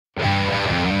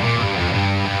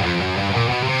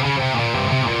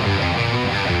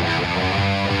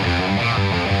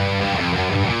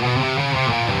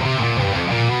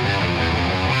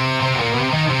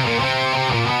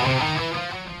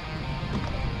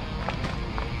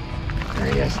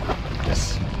yes,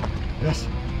 yes, yes.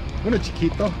 Bueno,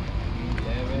 chiquito.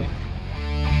 Yeah, man.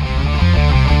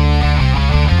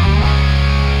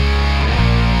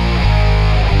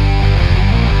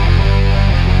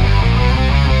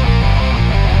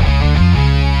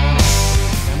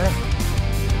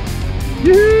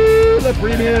 La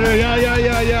primera,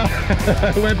 yeah.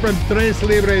 Went from 3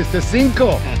 libras to 5.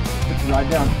 Ride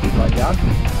down. All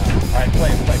right,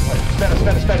 play.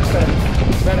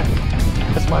 Espera.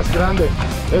 Es más grande.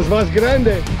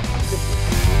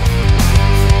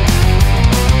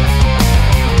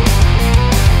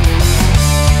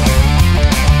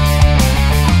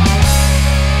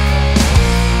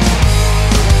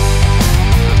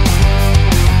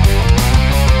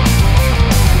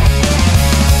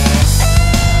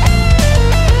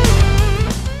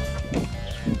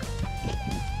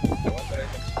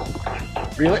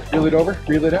 Reel it over,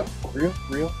 reel it up, reel.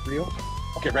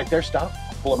 Okay, right there, stop,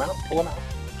 pull him out.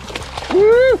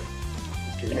 Woo!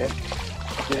 Get him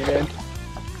in.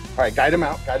 All right, guide him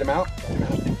out.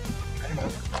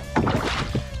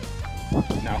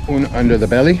 Now, one under the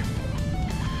belly.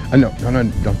 No,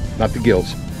 not the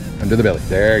gills. Under the belly,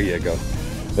 there you go.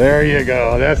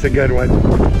 That's a good one.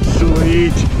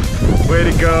 Sweet, way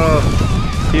to go.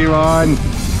 Ivonne,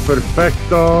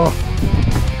 perfecto.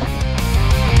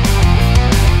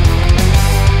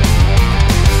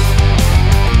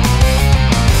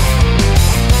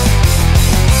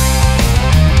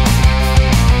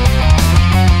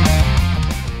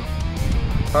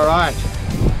 All right,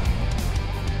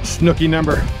 Snooky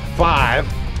number 5.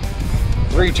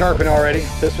 3 tarpon already.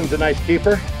 This one's a nice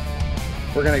keeper.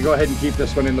 We're gonna go ahead and keep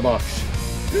this one in the box.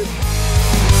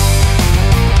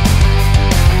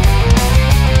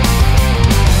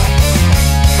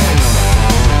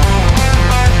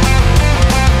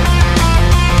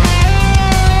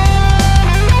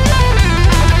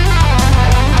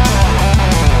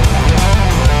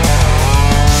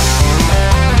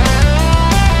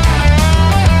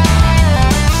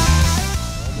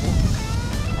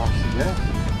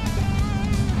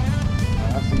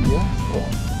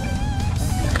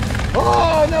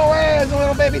 Oh, no way! It's a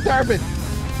little baby tarpon!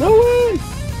 No way!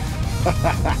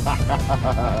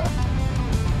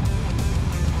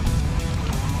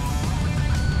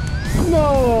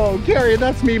 No, Gary,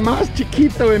 that's mi más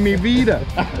chiquito en mi vida.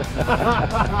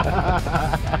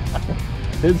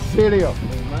 En serio.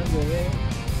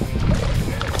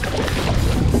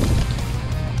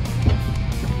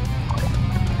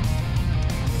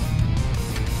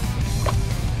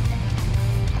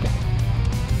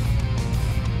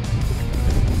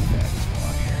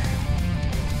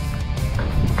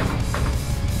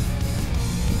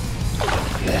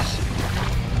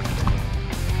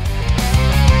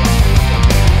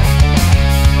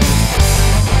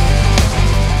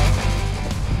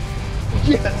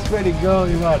 Yes, way to go,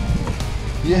 Ivonne.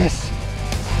 Yes.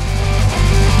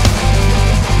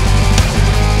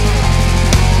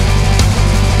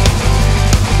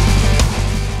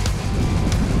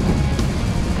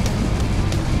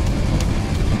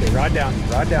 Okay, rod down.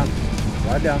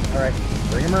 All right,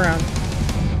 bring him around.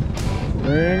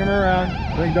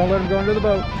 Don't let him go into the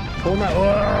boat. Pull him out.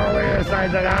 Oh, look at the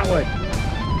size of that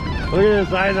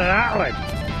one.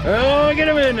 Oh, get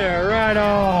him in there. Right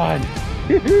on.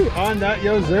 On that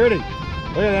Yo Zerty.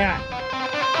 Look at that.